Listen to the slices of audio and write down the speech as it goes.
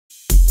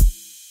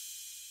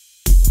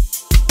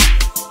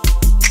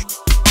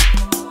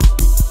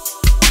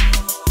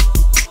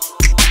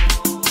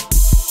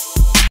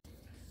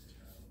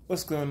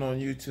What's going on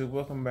YouTube?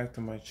 Welcome back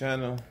to my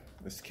channel.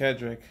 It's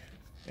Kedrick,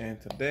 and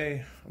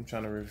today I'm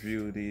trying to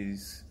review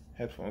these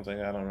headphones I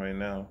got on right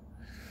now.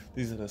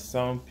 These are the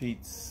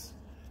Soundpeats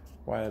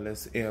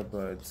wireless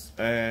earbuds,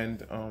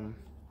 and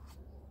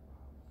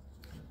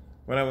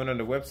when I went on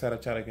the website I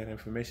tried to get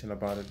information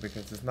about it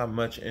because there's not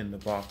much in the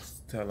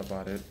box to tell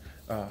about it.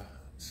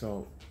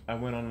 So I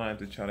went online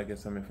to try to get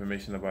some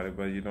information about it,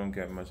 but you don't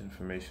get much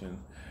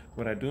information.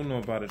 What I do know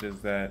about it is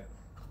that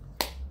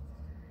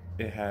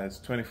it has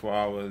 24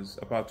 hours,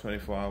 about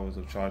 24 hours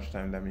of charge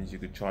time. That means you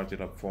could charge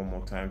it up 4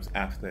 more times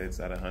after it's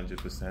at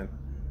 100%.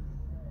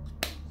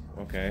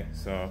 Okay,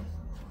 so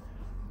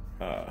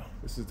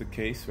this is the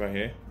case right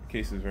here. The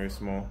case is very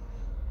small.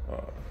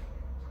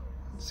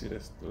 See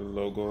this, the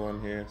logo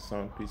on here,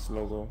 Soundpeats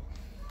logo.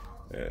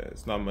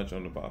 It's not much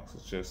on the box.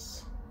 It's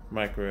just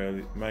micro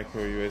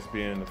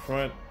USB in the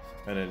front,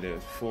 and then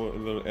there's 4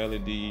 little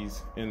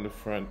LEDs in the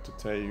front to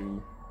tell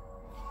you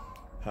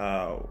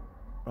how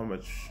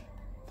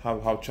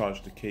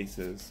charged the case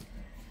is.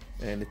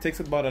 And it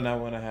takes about an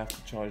hour and a half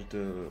to charge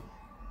the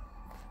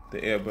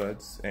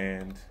earbuds,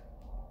 and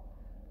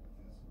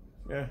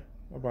yeah,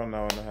 about an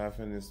hour and a half,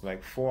 and it's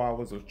like 4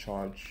 hours of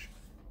charge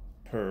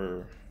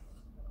per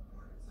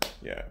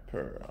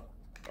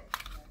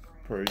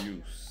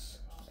use,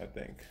 I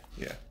think.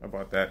 Yeah,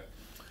 about that.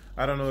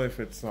 I don't know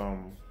if it's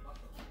I'm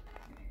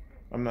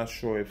not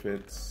sure if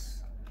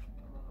it's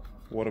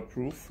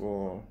waterproof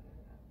or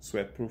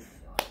sweatproof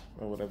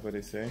or whatever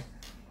they say,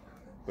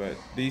 but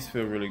these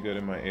feel really good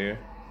in my ear.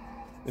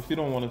 If you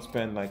don't want to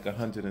spend like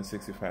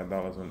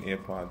 $165 on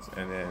AirPods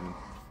and then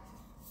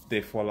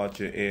they fall out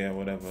your ear or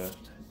whatever,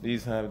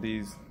 these have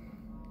these,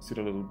 see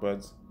the little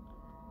buds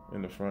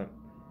in the front?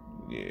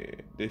 Yeah,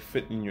 they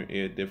fit in your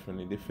ear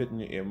differently. They fit in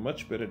your ear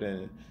much better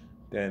than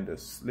the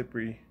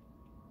slippery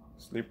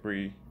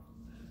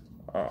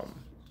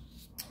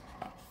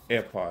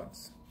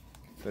AirPods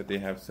that they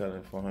have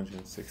selling for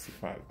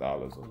 $165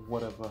 or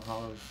whatever.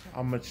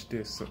 How much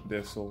they're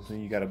sold,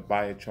 and you gotta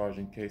buy a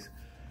charging case.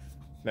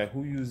 Like,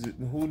 who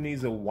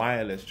needs a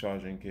wireless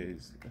charging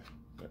case?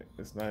 Like,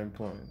 it's not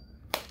important,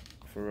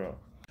 for real.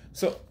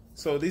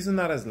 So these are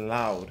not as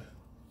loud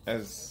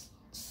as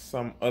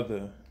some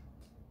other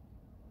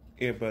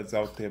earbuds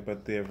out there,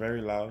 but they're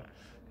very loud.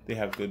 They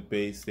have good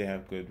bass, they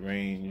have good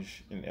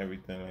range and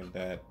everything like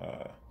that.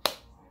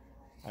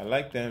 I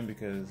like them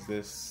because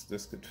this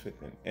could fit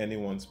in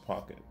anyone's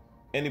pocket,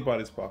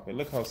 anybody's pocket.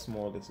 Look how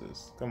small this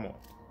is. Come on,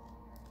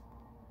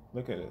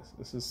 look at this.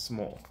 This is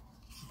small.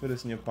 You put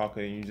this in your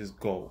pocket and you just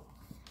go.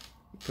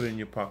 You put it in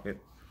your pocket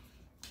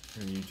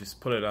and you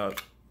just pull it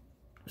out,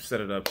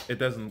 set it up.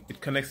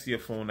 It connects to your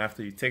phone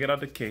after you take it out of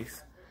the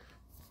case,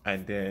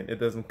 and then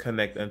it doesn't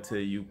connect until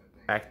you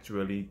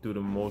actually do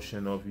the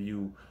motion of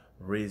you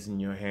raising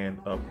your hand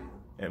up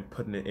and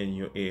putting it in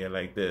your ear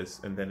like this,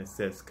 and then it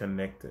says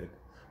connected,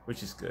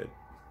 which is good.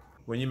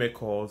 When you make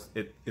calls,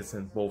 it's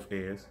in both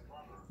ears,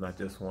 not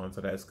just one,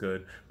 so that's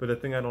good. But the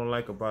thing I don't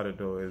like about it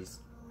though is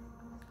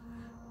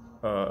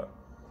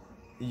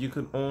you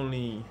could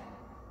only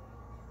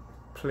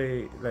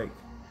play, like,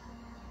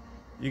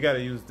 you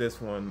gotta use this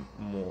one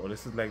more.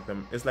 This is like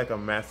it's like a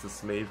master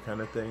slave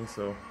kind of thing,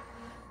 so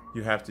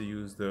you have to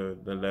use the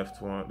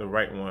left one, the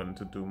right one,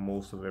 to do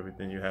most of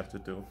everything you have to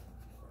do.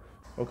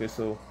 Okay,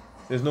 so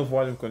there's no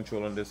volume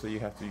control on this, so you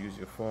have to use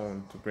your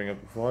phone to bring up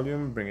the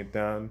volume, bring it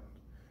down.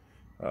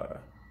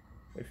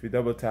 If you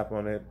double tap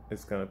on it,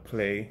 it's gonna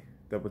play.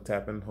 Double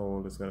tap and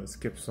hold, it's gonna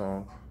skip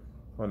song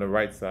on the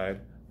right side.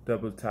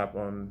 Double tap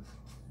on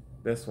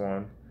this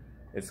one,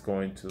 it's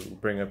going to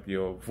bring up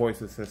your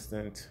voice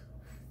assistant,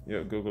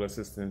 your Google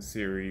Assistant,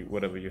 Siri,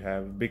 whatever you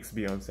have,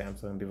 Bixby on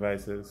Samsung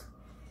devices.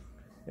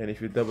 And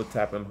if you double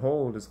tap and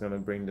hold, it's gonna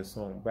bring the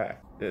song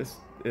back. This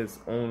is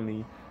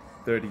only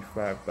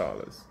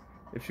 $35.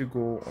 If you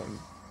go on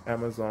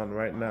Amazon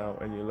right now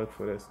and you look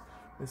for this,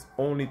 it's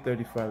only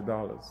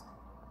 $35.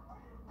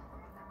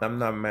 I'm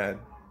not mad.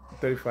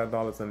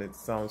 $35 and it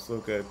sounds so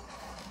good.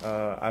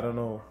 I don't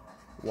know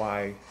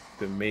why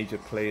the major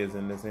players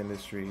in this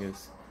industry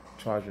is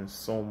charging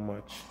so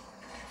much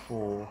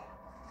for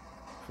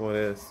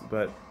this,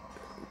 but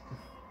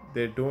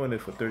they're doing it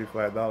for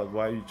 $35.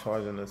 Why are you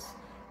charging us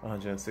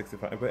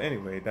 $165? But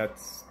anyway,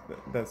 that's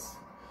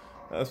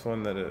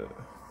one that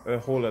a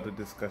whole other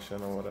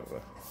discussion or whatever.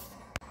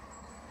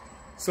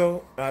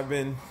 So I've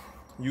been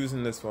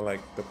using this for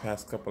like the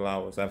past couple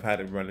hours. I've had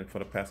it running for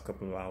the past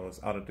couple of hours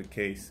out of the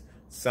case.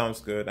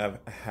 Sounds good. I've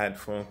had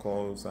phone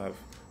calls. I've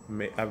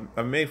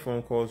made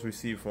phone calls,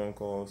 received phone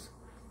calls.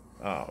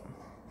 It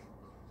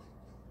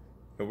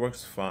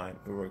works fine.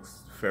 It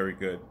works very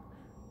good,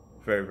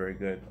 very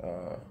good.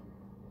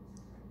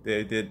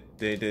 They did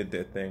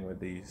their thing with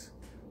these.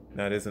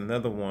 Now there's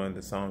another one,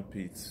 the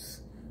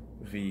Soundpeats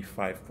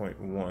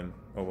V5.1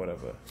 or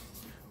whatever.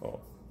 Oh,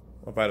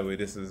 by the way,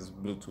 this is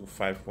Bluetooth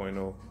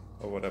 5.0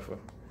 or whatever.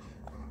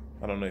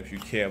 I don't know if you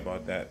care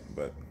about that,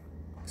 but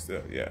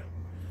still, yeah.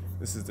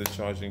 This is the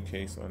charging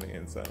case on the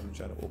inside. I'm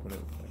trying to open it.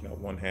 I got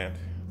one hand.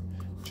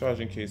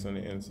 Charging case on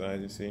the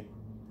inside, you see.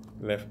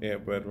 Left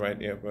earbud, right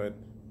earbud.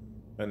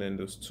 and then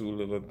those two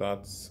little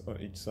dots on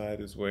each side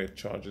is where it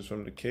charges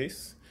from the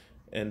case,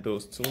 and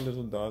those two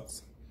little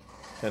dots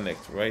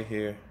connect right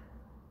here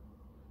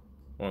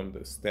on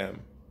the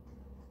stem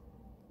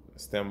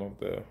of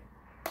the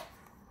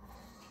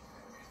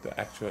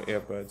actual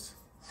earbuds.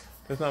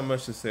 There's not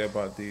much to say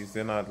about these.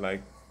 They're not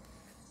like,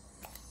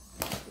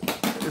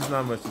 there's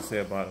not much to say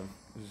about them.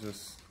 It's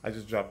just, I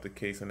just dropped the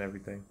case and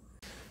everything.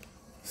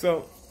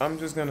 So I'm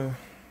just gonna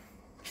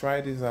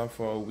try these out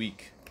for a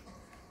week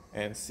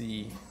and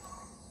see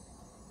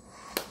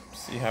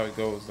how it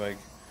goes. Like,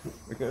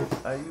 because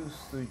I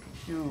used to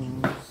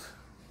use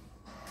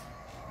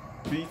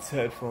Beats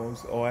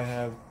headphones, or I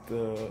have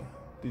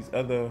these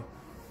other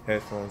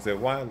headphones. They're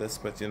wireless,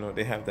 but you know,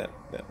 they have that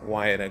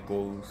wire that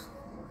goes,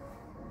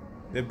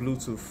 they're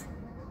Bluetooth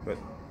but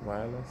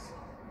wireless.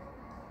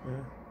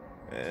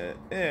 Yeah,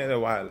 they're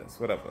wireless,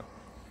 whatever.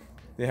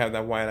 They have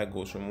that wire that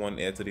goes from one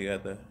ear to the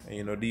other, and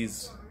you know,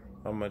 these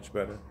are much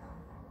better.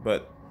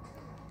 But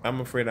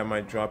I'm afraid I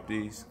might drop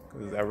these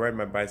because I ride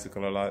my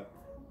bicycle a lot.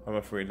 I'm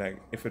afraid, like,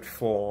 if it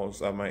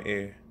falls out my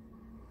ear,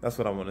 that's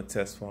what I want to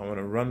test for. I want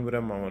to run with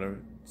them. I want to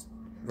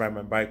ride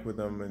my bike with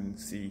them and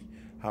see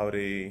how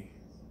they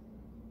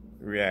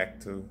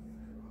react to,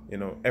 you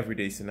know,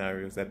 everyday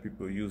scenarios that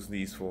people use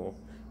these for,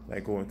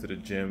 like going to the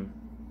gym,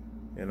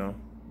 you know,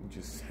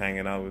 just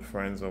hanging out with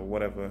friends or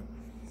whatever.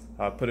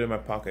 I'll put it in my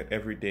pocket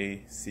every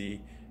day,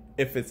 see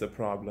if it's a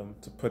problem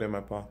to put in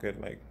my pocket,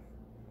 like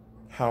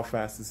how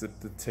fast is it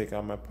to take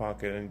out my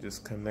pocket and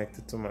just connect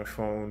it to my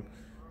phone,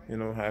 you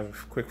know, have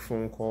a quick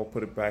phone call,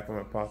 put it back in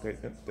my pocket,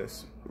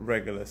 this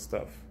regular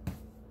stuff.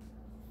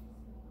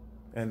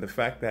 And the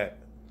fact that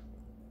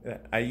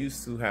I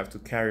used to have to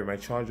carry my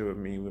charger with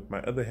me with my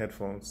other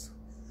headphones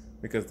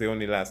because they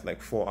only last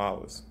like 4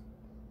 hours.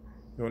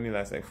 They only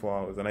last like 4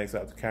 hours, and I used to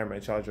have to carry my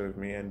charger with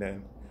me and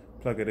then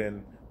plug it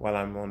in while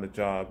I'm on the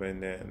job,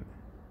 and then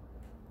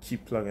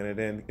keep plugging it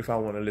in if I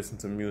want to listen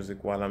to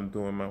music while I'm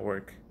doing my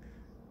work.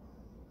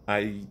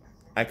 I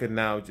could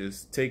now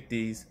just take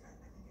these,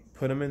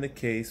 put them in the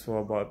case for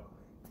about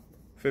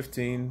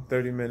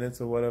 15-30 minutes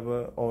or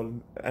whatever, or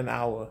an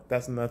hour.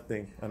 That's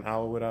nothing. An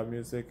hour without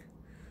music,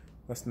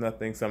 that's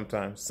nothing.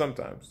 Sometimes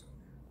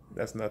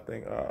that's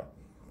nothing.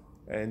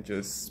 And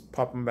just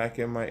pop them back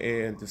in my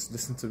ear and just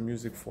listen to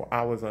music for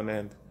hours on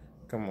end.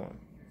 Come on,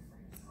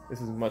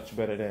 this is much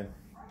better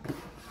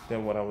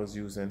than what I was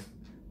using.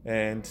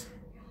 And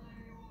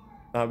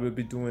I will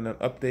be doing an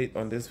update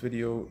on this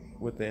video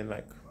within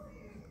like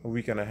a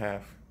week and a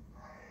half.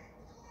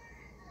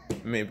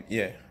 Maybe,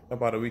 yeah,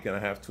 about a week and a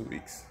half, 2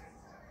 weeks.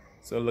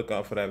 So look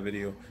out for that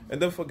video.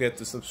 And don't forget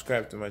to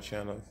subscribe to my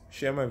channel.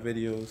 Share my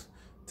videos.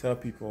 Tell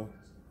people.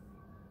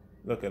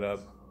 Look it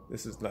up.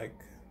 This is like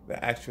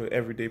the actual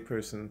everyday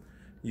person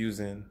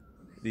using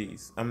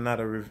these. I'm not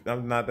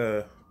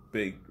a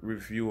big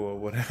reviewer or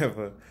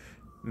whatever.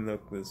 You know,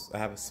 because I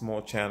have a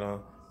small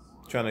channel,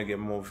 trying to get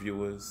more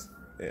viewers.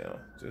 You know,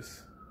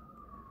 just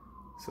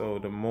so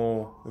the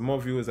more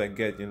viewers I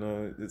get, you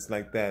know, it's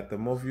like that. The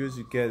more viewers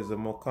you get is the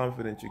more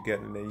confident you get,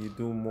 and then you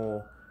do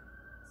more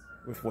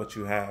with what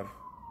you have.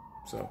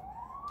 So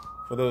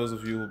for those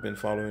of you who've been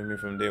following me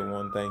from day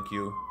one, thank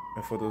you.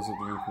 And for those of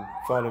you who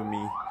follow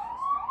me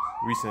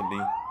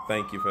recently,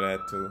 thank you for that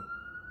too.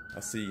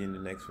 I'll see you in the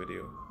next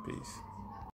video. Peace.